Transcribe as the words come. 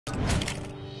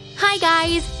Hi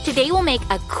guys! Today we'll make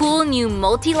a cool new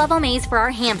multi-level maze for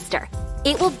our hamster.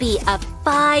 It will be a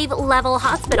 5-level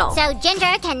hospital. So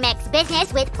Ginger can mix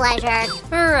business with pleasure.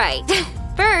 Right.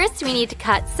 First, we need to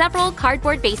cut several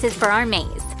cardboard bases for our maze.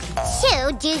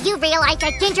 Sue, do you realize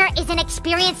that Ginger is an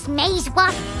experienced maze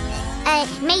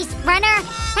maze runner?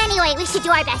 Anyway, we should do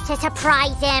our best to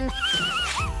surprise him.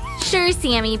 Sure,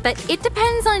 Sammy, but it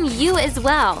depends on you as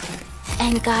well.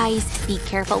 And guys, be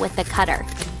careful with the cutter.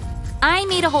 I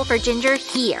made a hole for Ginger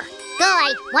here.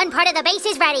 Good. One part of the base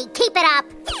is ready. Keep it up.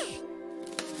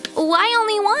 Why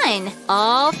only one?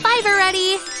 All 5 are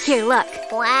ready. Here, look.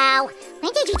 Wow.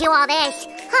 When did you do all this?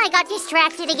 I got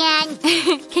distracted again.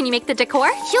 Can you make the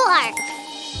decor? Sure.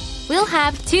 We'll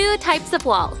have 2 types of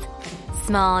walls.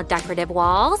 Small decorative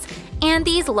walls and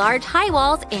these large high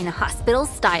walls in hospital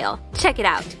style. Check it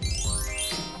out.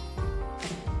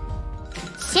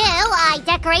 Sue, I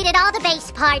decorated all the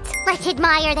base parts. Let's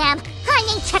admire them. I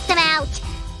mean, check them out.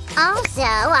 Also,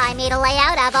 I made a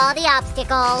layout of all the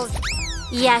obstacles.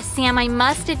 Yes, Sam, I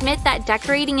must admit that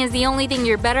decorating is the only thing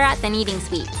you're better at than eating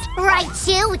sweets. Right,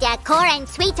 Sue. Decor and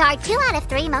sweets are 2 out of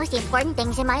 3 most important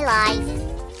things in my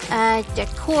life.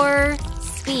 Decor,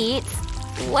 sweets.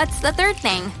 What's the third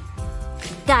thing?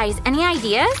 Guys, any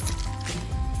ideas?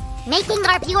 Making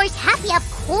our viewers happy, of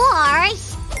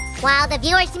course. While the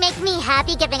viewers make me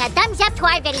happy giving a thumbs up to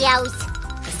our videos.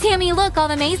 Sammy, look, all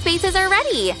the maze bases are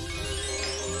ready.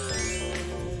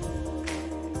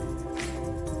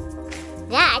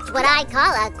 That's what I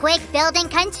call a quick building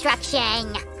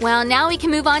construction. Well, now we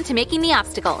can move on to making the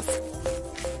obstacles.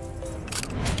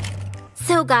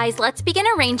 So guys, let's begin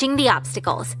arranging the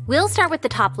obstacles. We'll start with the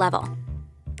top level.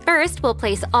 First, we'll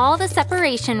place all the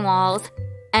separation walls,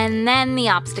 and then the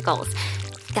obstacles.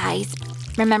 Guys,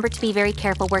 remember to be very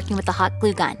careful working with the hot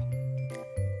glue gun.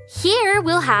 Here,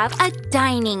 we'll have a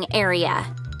dining area.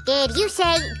 Did you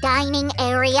say dining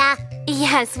area?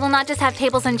 Yes, we'll not just have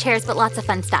tables and chairs, but lots of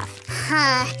fun stuff.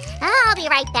 I'll be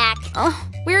right back. Oh,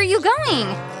 where are you going?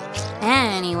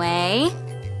 Anyway,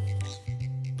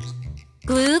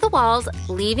 glue the walls,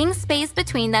 leaving space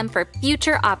between them for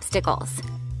future obstacles.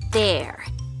 There.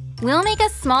 We'll make a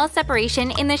small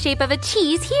separation in the shape of a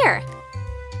cheese here.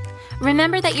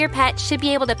 Remember that your pet should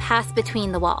be able to pass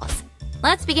between the walls.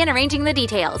 Let's begin arranging the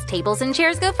details. Tables and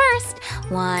chairs go first.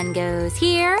 One goes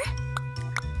here.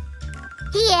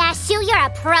 Yeah, Sue, you're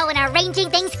a pro in arranging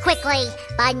things quickly.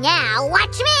 But now,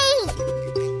 watch me!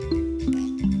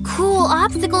 Cool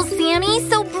obstacles, Sammy.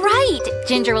 So bright.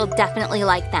 Ginger will definitely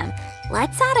like them.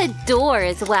 Let's add a door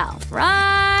as well.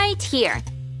 Right here.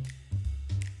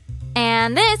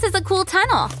 And this is a cool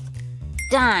tunnel.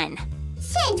 Done.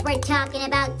 Since we're talking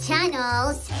about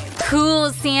tunnels...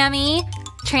 Cool, Sammy.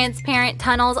 Transparent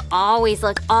tunnels always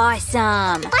look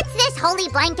awesome. What's this holy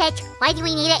blanket? Why do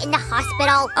we need it in the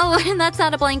hospital? Oh, and that's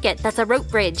not a blanket. That's a rope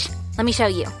bridge. Let me show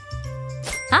you.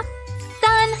 Huh?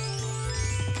 Done.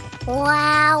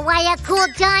 Wow, what a cool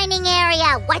dining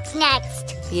area. What's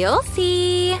next? You'll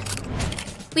see.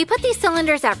 We put these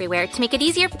cylinders everywhere to make it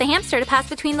easier for the hamster to pass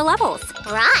between the levels.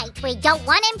 Right, we don't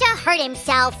want him to hurt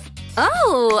himself.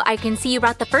 Oh, I can see you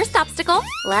brought the first obstacle.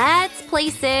 Let's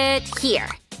place it here.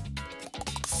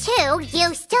 Sue,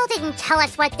 you still didn't tell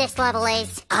us what this level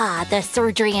is. Ah, the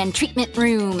surgery and treatment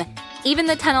room. Even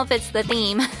the tunnel fits the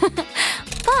theme.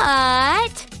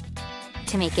 But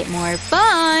to make it more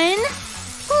fun...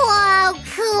 Whoa,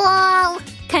 cool!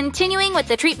 Continuing with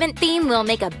the treatment theme, we'll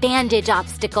make a bandage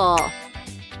obstacle.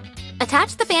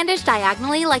 Attach the bandage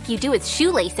diagonally like you do with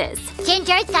shoelaces.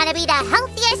 Ginger's gonna be the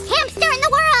healthiest hamster in the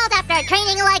world after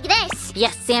training like this.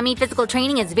 Yes, Sammy, physical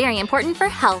training is very important for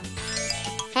health.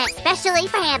 Especially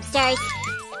for hamsters.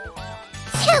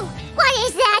 Phew! What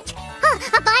is that?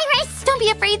 A virus? Don't be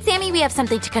afraid, Sammy. We have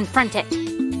something to confront it.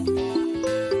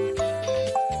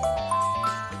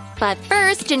 But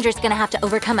first, Ginger's gonna have to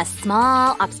overcome a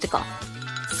small obstacle.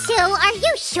 Sue, are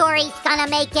you sure he's gonna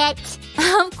make it?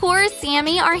 Of course,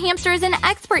 Sammy. Our hamster is an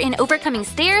expert in overcoming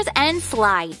stairs and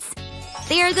slides.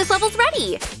 There, this level's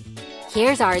ready.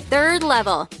 Here's our third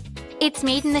level. It's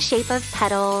made in the shape of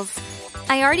petals.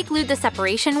 I already glued the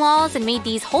separation walls and made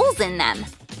these holes in them.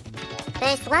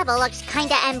 This level looks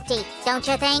kinda empty, don't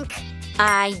you think?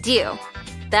 I do.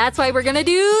 That's why we're gonna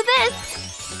do this.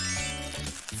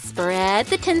 Spread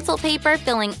the tinsel paper,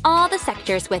 filling all the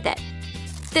sectors with it.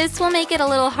 This will make it a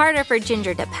little harder for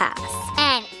Ginger to pass.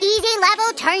 An easy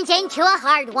level turns into a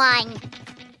hard one.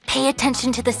 Pay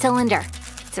attention to the cylinder.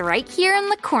 It's right here in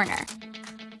the corner.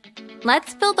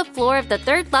 Let's fill the floor of the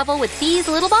third level with these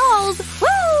little balls.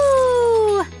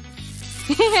 Woo!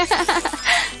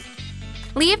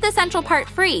 Leave the central part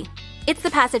free. It's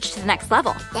the passage to the next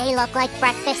level. They look like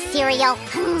breakfast cereal.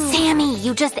 Sammy,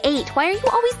 you just ate. Why are you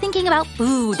always thinking about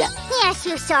food? Yes,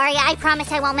 you sorry. I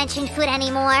promise I won't mention food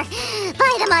anymore.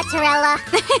 Buy the mozzarella.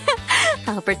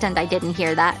 I'll pretend I didn't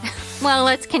hear that. Well,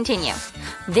 let's continue.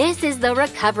 This is the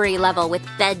recovery level with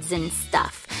beds and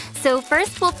stuff. So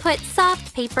first we'll put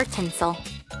soft paper tinsel.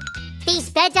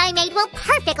 These beds I made will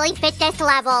perfectly fit this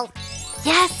level.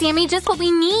 Yes, Sammy, just what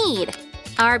we need.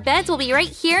 Our beds will be right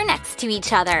here next to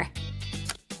each other.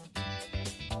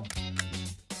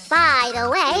 By the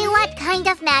way, what kind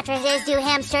of mattresses do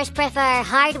hamsters prefer?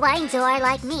 Hard ones or,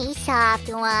 like me, soft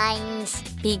ones?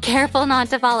 Be careful not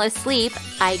to fall asleep.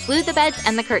 I glued the beds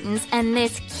and the curtains and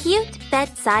this cute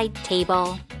bedside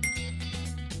table.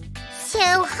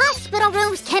 So, hospital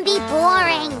rooms can be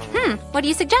boring. What do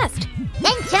you suggest?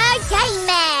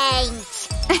 Entertainment!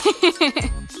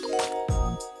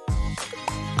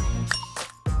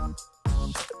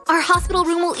 Our hospital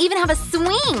room will even have a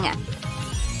swing!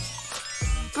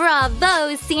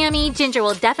 Bravo, Sammy! Ginger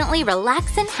will definitely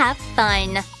relax and have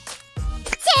fun. To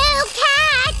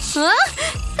catch! Huh?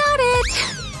 Got it!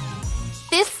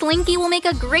 This slinky will make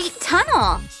a great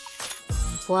tunnel.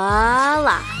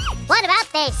 Voila! What about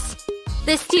this?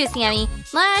 This too, Sammy.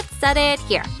 Let's set it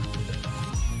here.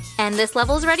 And this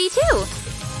level's ready too.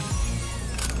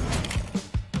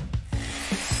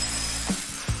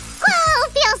 Whoa,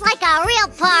 feels like a real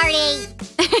party!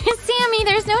 Sammy,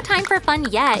 there's no time for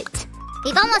fun yet.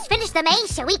 We've almost finished the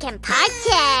maze so we can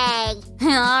party!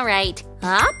 All right.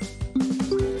 Up.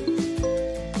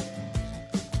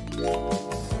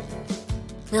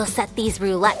 We'll set these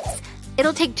roulettes.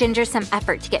 It'll take Ginger some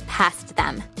effort to get past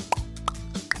them.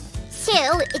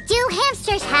 Sue, do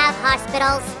hamsters have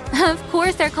hospitals? Of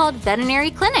course, they're called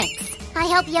veterinary clinics. I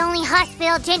hope the only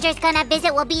hospital Ginger's gonna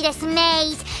visit will be this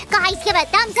maze. Guys, give a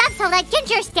thumbs up so that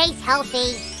Ginger stays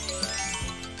healthy.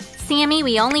 Sammy,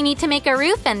 we only need to make a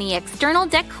roof and the external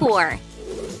decor.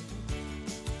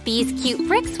 These cute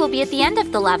bricks will be at the end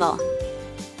of the level.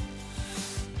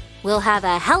 We'll have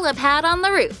a helipad on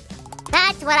the roof.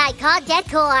 That's what I call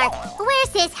decor. Where's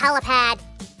this helipad?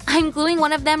 I'm gluing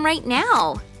one of them right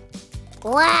now.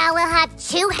 Wow, we'll have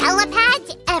 2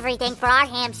 helipads? Everything for our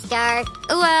hamster.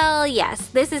 Well, yes,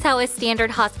 this is how a standard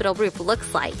hospital roof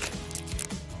looks like.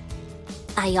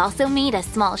 I also made a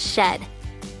small shed.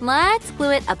 Let's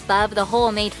glue it above the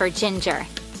hole made for Ginger.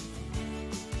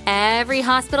 Every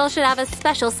hospital should have a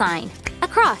special sign, a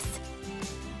cross.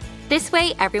 This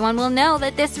way, everyone will know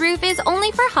that this roof is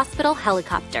only for hospital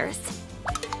helicopters.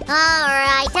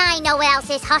 Alright, I know what else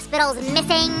this hospital's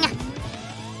missing.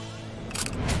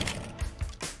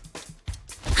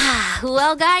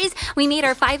 Well, guys, we made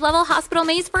our 5-level hospital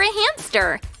maze for a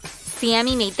hamster.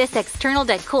 Sammy made this external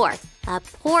decor. A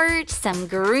porch, some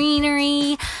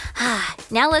greenery.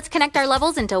 Now let's connect our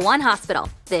levels into one hospital.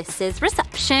 This is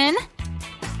reception.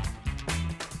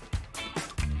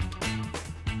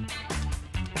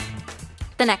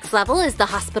 The next level is the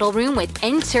hospital room with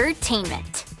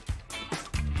entertainment.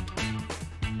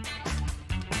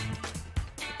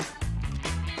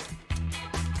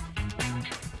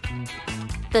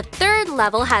 The third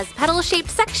level has petal-shaped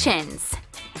sections.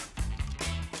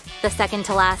 The second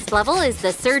to last level is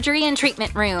the surgery and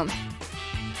treatment room.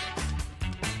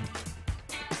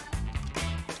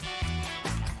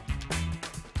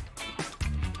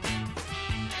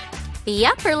 The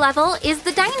upper level is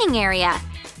the dining area.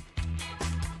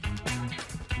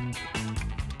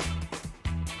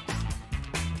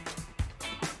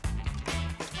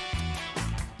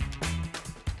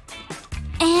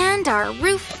 And our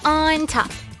roof on top.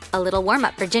 A little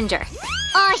warm-up for Ginger.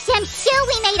 Awesome, Sue,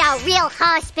 we made a real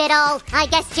hospital. I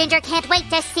guess Ginger can't wait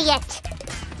to see it.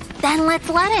 Then let's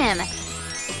let him.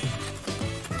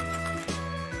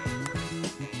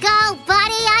 Go,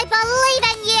 buddy, I believe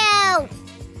in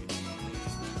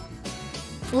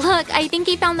you! Look, I think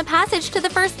he found the passage to the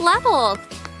first level.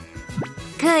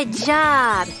 Good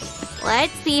job.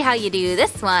 Let's see how you do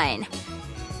this one.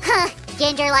 Huh,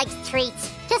 Ginger likes treats,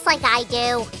 just like I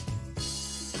do.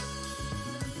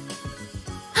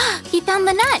 He found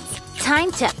the nuts.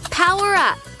 Time to power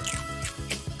up.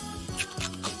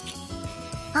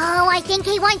 Oh, I think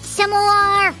he wants some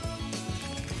more.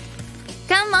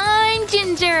 Come on,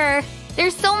 Ginger.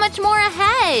 There's so much more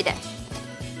ahead.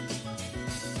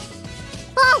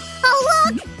 Oh,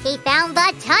 look! He found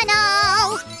the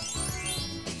tunnel!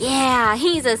 Yeah,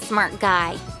 he's a smart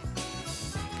guy.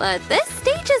 But this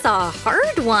stage is a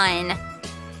hard one.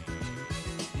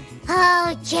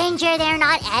 Oh, Ginger, they're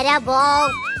not edible.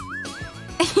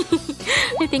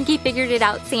 I think he figured it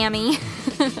out, Sammy.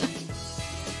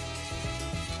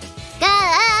 Go,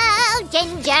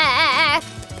 Ginger! Ha!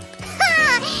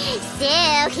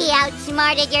 Sue, he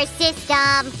outsmarted your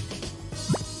system.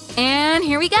 And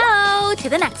here we go to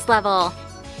the next level.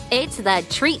 It's the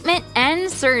treatment and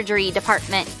surgery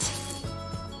department.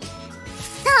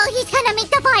 Oh, he's gonna make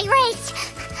the virus.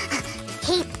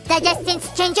 Keep the distance,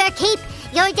 Ginger. Keep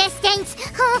your distance.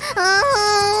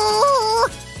 Oh.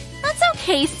 That's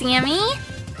okay, Sammy.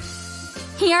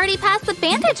 He already passed the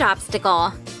bandage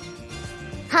obstacle.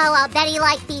 Oh, I'll bet he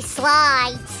liked these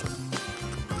slides.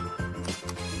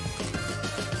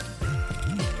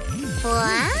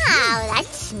 Wow,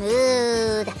 that's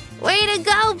smooth. Way to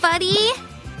go, buddy!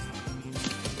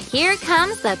 Here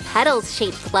comes the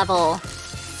petals-shaped level.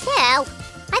 Sue,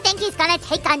 I think he's gonna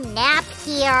take a nap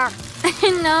here.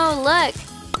 No, look.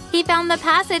 He found the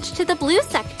passage to the blue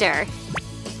sector.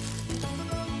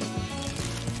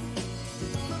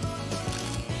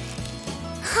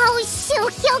 Oh,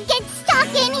 shoot, he'll get stuck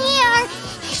in here.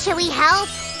 Should we help?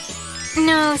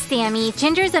 No, Sammy.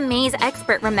 Ginger's a maze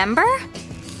expert, remember?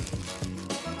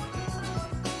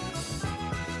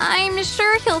 I'm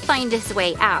sure he'll find his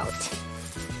way out.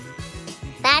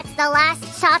 That's the last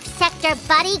soft sector,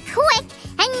 buddy. Quick,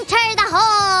 enter the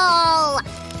hole.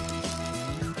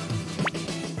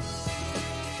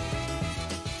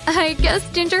 I guess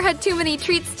Ginger had too many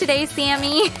treats today,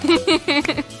 Sammy.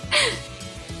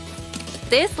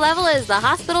 This level is the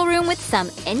hospital room with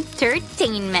some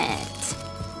entertainment.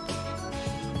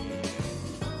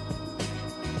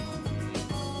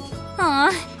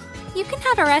 Aw, you can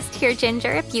have a rest here,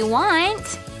 Ginger, if you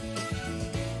want.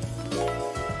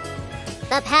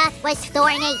 The path was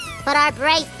thorny, but our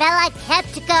brave fella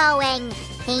kept going.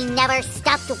 He never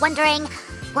stopped wondering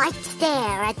what's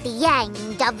there at the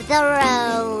end of the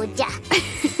road.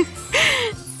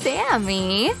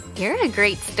 Sammy, you're a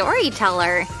great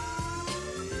storyteller.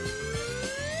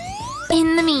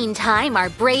 In the meantime, our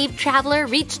brave traveler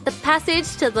reached the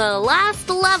passage to the last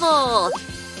level.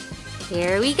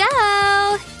 Here we go.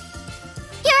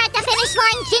 You're at the finish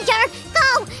line, Ginger.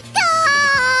 Go, go!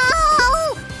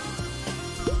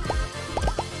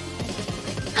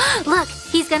 Look,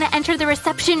 he's gonna enter the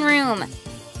reception room.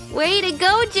 Way to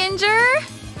go, Ginger!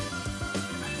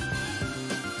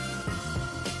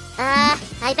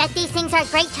 I bet these things are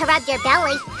great to rub your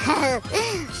belly.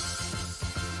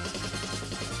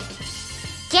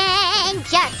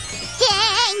 Ginger!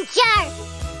 Ginger!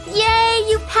 Yay,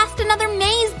 you passed another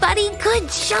maze, buddy! Good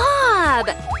job!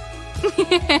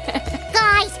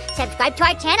 Guys, subscribe to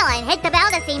our channel and hit the bell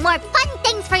to see more fun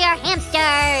things for your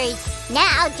hamsters!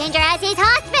 Now Ginger has his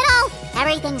hospital!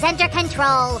 Everything's under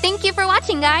control! Thank you for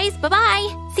watching, guys! Bye-bye!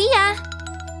 See ya!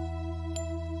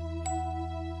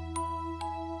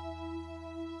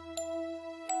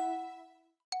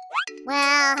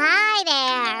 Well, hi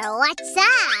there! What's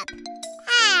up?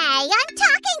 Hey, I'm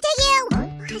talking to you!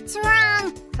 What's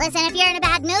wrong? Listen, if you're in a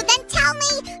bad mood, then tell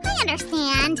me! I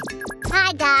understand.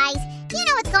 Hi, guys. Do you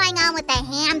know what's going on with the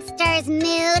hamster's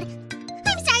mood?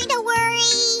 I'm starting to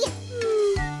worry.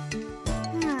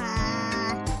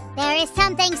 There is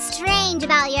something strange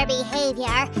about your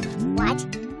behavior. What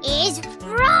is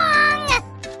wrong?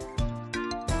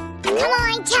 Come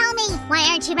on, tell me! Why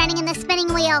aren't you running in the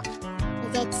spinning wheel?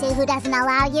 Is it Sue who doesn't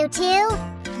allow you to?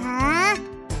 Huh?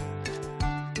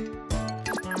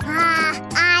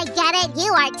 I get it.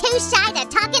 You are too shy to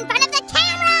talk in front of the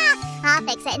camera! I'll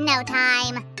fix it in no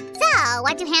time. So,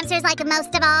 what do hamsters like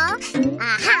most of all?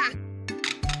 Aha!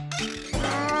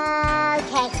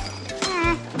 Okay.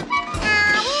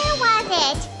 Where was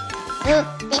it? Ooh,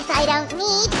 this I don't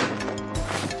need.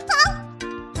 Oh!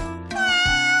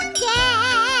 Found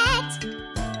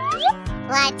it!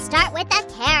 Let's start with the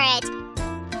carrot.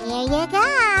 Here you go.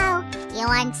 You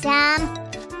want some?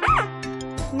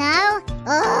 No?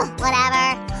 Ugh,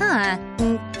 whatever. Huh.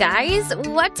 Guys,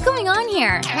 what's going on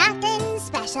here? Nothing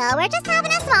special. We're just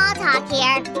having a small talk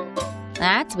here.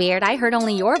 That's weird. I heard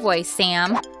only your voice,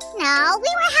 Sam. No, we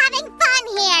were having fun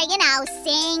here. You know,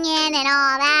 singing and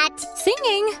all that.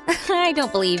 Singing? I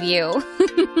don't believe you.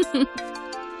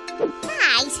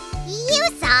 Guys, you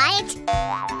saw it.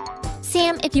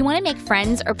 Sam, if you want to make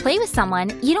friends or play with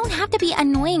someone, you don't have to be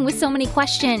annoying with so many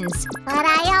questions. But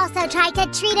I also tried to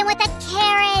treat him with a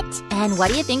carrot. And what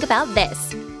do you think about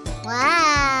this?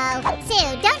 Whoa.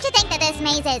 Sue, don't you think that this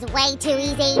maze is way too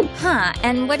easy? Huh,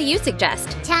 and what do you suggest?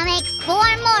 To make 4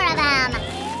 more of them.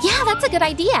 Yeah, that's a good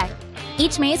idea.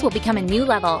 Each maze will become a new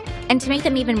level, and to make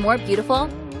them even more beautiful,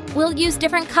 we'll use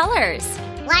different colors.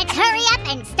 Let's hurry up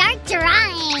and start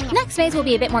drawing. Next maze will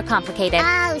be a bit more complicated.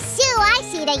 Oh, Sue, I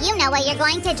see that you know what you're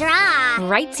going to draw.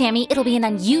 Right, Sammy, it'll be an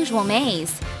unusual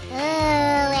maze.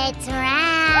 Ooh, it's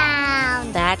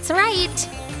round. That's right.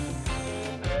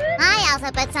 I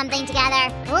also put something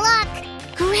together. Look.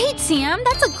 Great, Sam!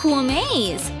 That's a cool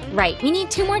maze! Right, we need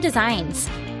 2 more designs.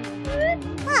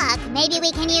 Look, maybe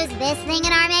we can use this thing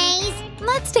in our maze?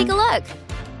 Let's take a look.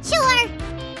 Sure!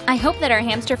 I hope that our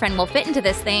hamster friend will fit into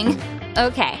this thing.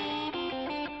 Okay.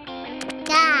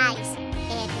 Guys,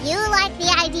 if you like the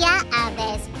idea of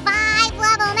this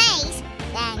 5-level maze,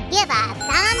 then give a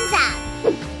thumbs up.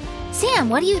 Sam,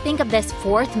 what do you think of this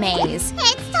 4th maze?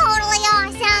 It's totally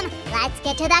awesome! Let's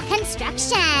get to the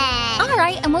construction!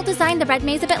 Alright, and we'll design the red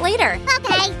maze a bit later.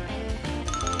 Okay.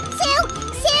 Sue!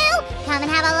 Come and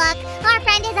have a look. Our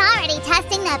friend is already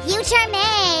testing the future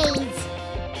maze.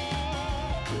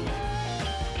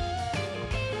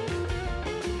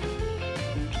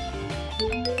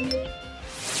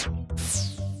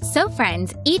 So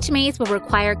friends, each maze will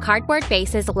require cardboard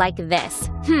bases like this.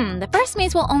 The first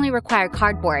maze will only require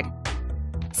cardboard.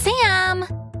 Sam!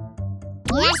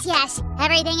 Yes.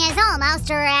 Everything is almost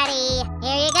ready.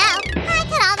 Here you go. I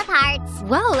cut all the parts.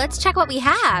 Whoa, let's check what we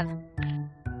have.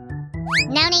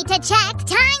 No need to check.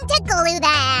 Time to glue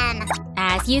them.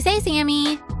 As you say,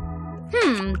 Sammy.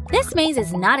 This maze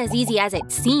is not as easy as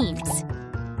it seems.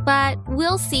 But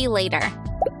we'll see later.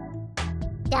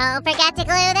 Don't forget to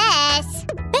glue this.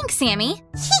 Thanks, Sammy.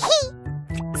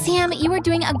 Sam, you are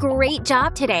doing a great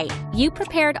job today. You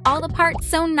prepared all the parts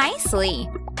so nicely.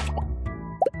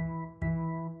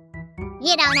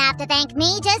 You don't have to thank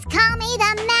me. Just call me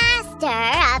the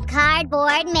master of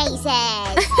cardboard mazes.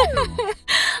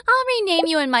 I'll rename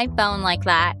you in my phone like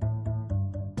that.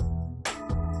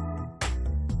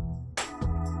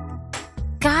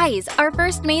 Guys, our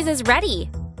first maze is ready.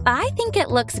 I think it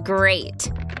looks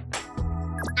great.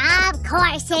 Of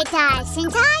course it does,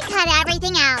 since I cut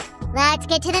everything out. Let's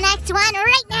get to the next one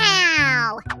right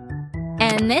now.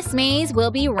 And this maze will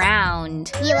be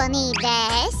round. You will need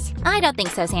this. I don't think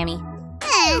so, Sammy.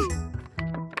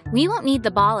 We won't need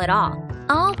the ball at all.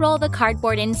 I'll roll the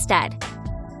cardboard instead.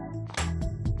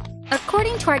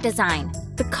 According to our design,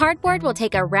 the cardboard will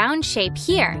take a round shape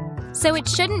here, so it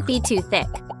shouldn't be too thick.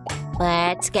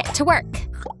 Let's get to work.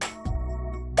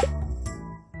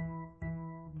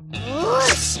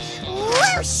 Whoosh!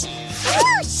 Whoosh!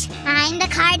 Whoosh! I'm the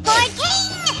cardboard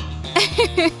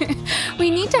king! We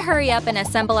need to hurry up and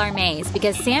assemble our maze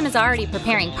because Sam is already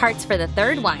preparing parts for the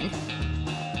 3rd one.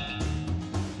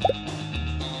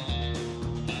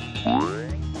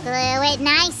 Glue it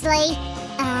nicely.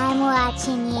 I'm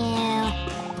watching you.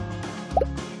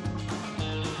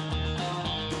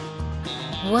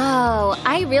 Whoa,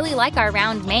 I really like our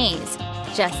round maze.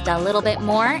 Just a little bit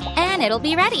more and it'll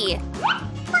be ready.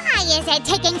 Why is it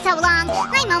taking so long?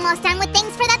 I'm almost done with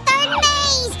things for the 3rd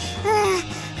maze.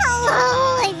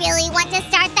 I really want to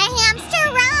start the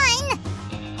hamster run.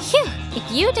 Phew,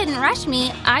 if you didn't rush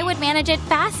me, I would manage it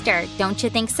faster. Don't you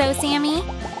think so, Sammy?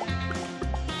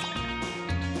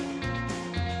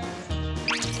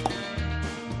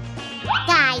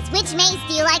 Guys, which maze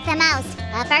do you like the most?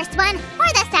 The first one or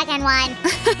the second one?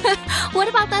 What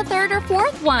about the 3rd or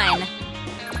 4th one?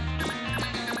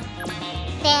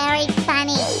 Very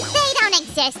funny. They don't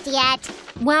exist yet.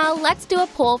 Well, let's do a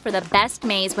poll for the best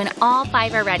maze when all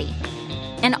 5 are ready.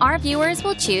 And our viewers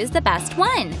will choose the best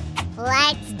one.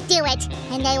 Let's do it,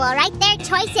 and they will write their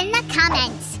choice in the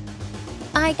comments.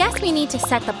 I guess we need to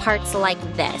set the parts like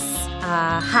this.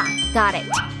 Got it.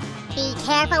 Be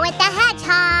careful with the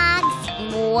hedgehogs.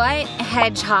 What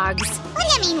hedgehogs? What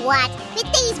do you mean, what?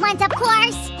 With these ones, of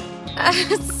course.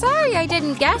 Sorry, I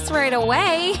didn't guess right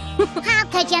away. How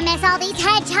could you miss all these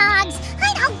hedgehogs?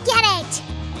 I don't get it.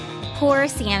 Poor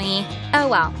Sammy. Oh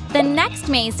well, the next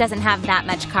maze doesn't have that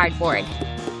much cardboard.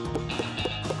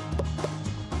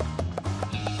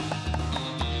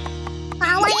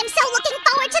 Oh, I am so looking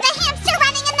forward to the hamster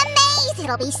running in the maze.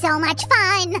 It'll be so much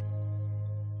fun.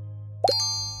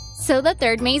 So the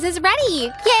 3rd maze is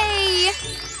ready. Yay!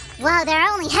 Whoa, there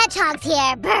are only hedgehogs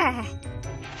here. Brr.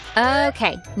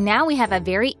 Okay, now we have a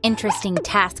very interesting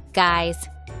task, guys.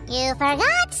 You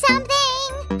forgot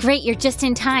something. Great, you're just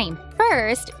in time.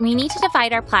 First, we need to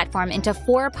divide our platform into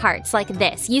 4 parts like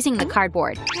this, using the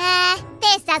cardboard.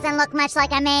 This doesn't look much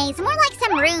like a maze. More like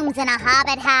some rooms in a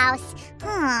hobbit house.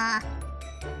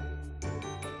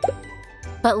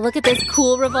 But look at this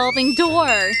cool revolving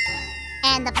door.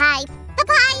 And the pipe. The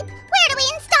pipe! Where do we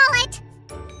install it?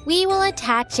 We will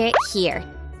attach it here.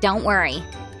 Don't worry.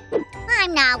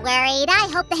 I'm not worried. I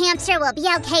hope the hamster will be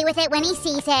okay with it when he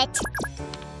sees it.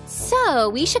 So,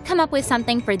 we should come up with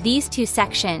something for these 2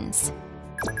 sections.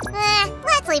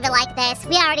 Let's leave it like this.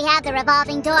 We already have the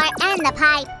revolving door and the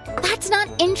pipe. That's not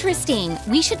interesting.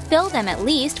 We should fill them at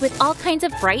least with all kinds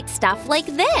of bright stuff like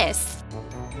this.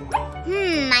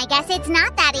 I guess it's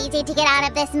not that easy to get out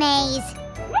of this maze.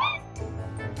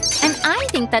 And I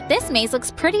think that this maze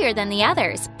looks prettier than the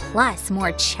others, plus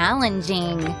more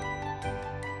challenging.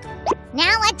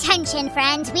 Now attention,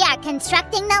 friends. We are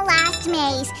constructing the last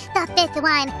maze, the 5th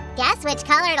one. Guess which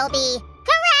color it'll be?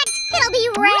 Correct! It'll be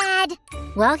red!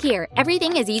 Well, here,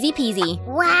 everything is easy peasy.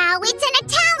 Wow, it's an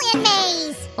Italian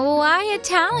maze! Why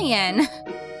Italian?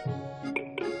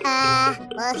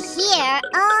 Well, here,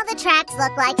 all the tracks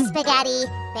look like spaghetti.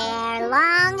 They're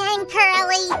long and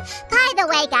curly. By the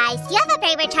way, guys, do you have a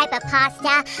favorite type of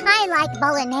pasta? I like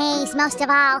bolognese most of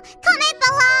all. Comment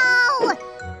below!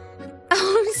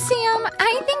 Oh, Sam,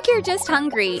 I think you're just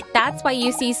hungry. That's why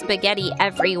you see spaghetti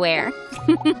everywhere.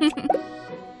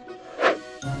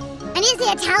 And is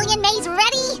the Italian maze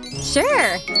ready?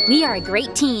 Sure, we are a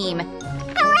great team.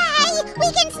 Hooray!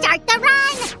 We can start the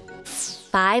run!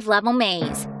 5-level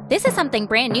maze. This is something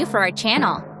brand new for our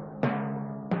channel.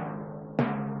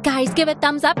 Guys, give a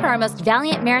thumbs up for our most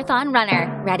valiant marathon runner.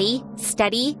 Ready,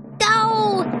 steady,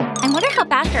 go! I wonder how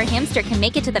fast our hamster can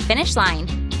make it to the finish line.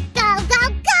 Go, go,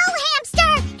 go,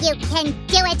 hamster! You can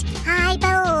do it! I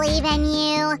believe in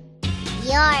you.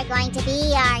 You're going to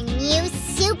be our new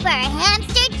super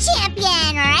hamster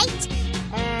champion, right?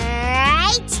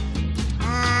 Right?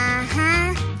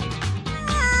 Uh-huh.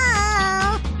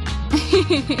 Oh.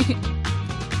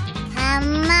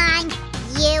 Come on,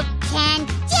 you can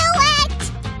do it!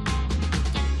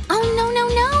 Oh, no, no,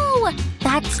 no!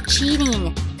 That's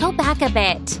cheating. Go back a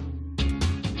bit.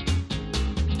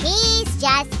 He's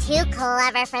just too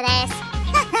clever for this.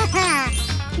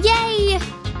 Yay!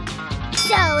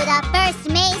 So the first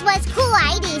maze was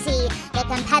quite easy. The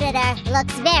competitor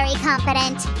looks very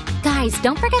confident. Guys,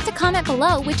 don't forget to comment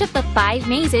below which of the 5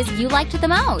 mazes you liked the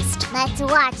most. Let's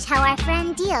watch how our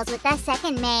friend deals with the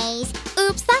second maze.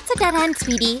 Oops, that's a dead end,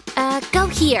 sweetie. Go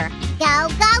here. Go,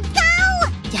 go, go!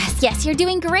 Yes, you're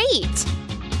doing great.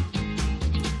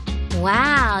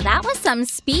 Wow, that was some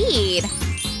speed.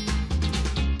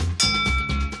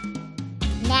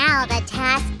 Now the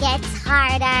task gets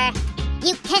harder.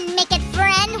 You can make it,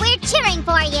 friend. We're cheering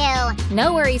for you.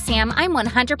 No worries, Sam. I'm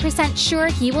 100% sure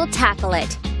he will tackle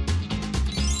it.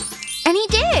 And he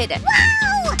did!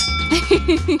 Wow!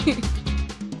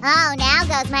 Oh, now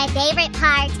goes my favorite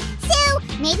part. Sue,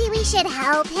 maybe we should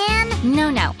help him?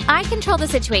 No. I control the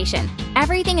situation.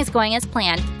 Everything is going as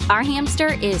planned. Our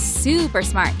hamster is super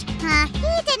smart.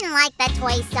 He didn't like the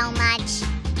toy so much.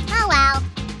 Oh, well.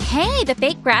 Hey, the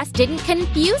fake grass didn't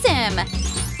confuse him.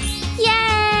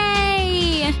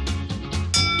 Yay!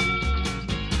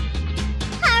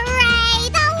 Hooray!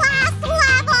 The last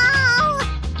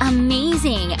level!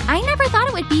 Amazing! I never thought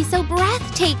it would be so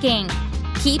breathtaking.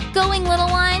 Keep going, little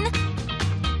one.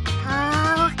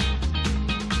 Oh.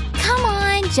 Come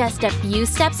on, just a few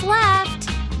steps left.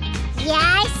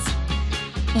 Yes.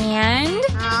 And…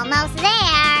 Almost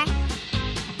there.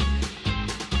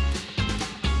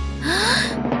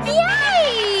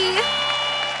 Yay!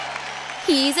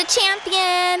 He's a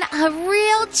champion! A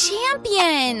real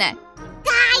champion!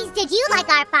 Guys, did you like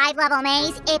our 5-level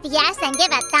maze? If yes, then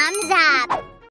give a thumbs up.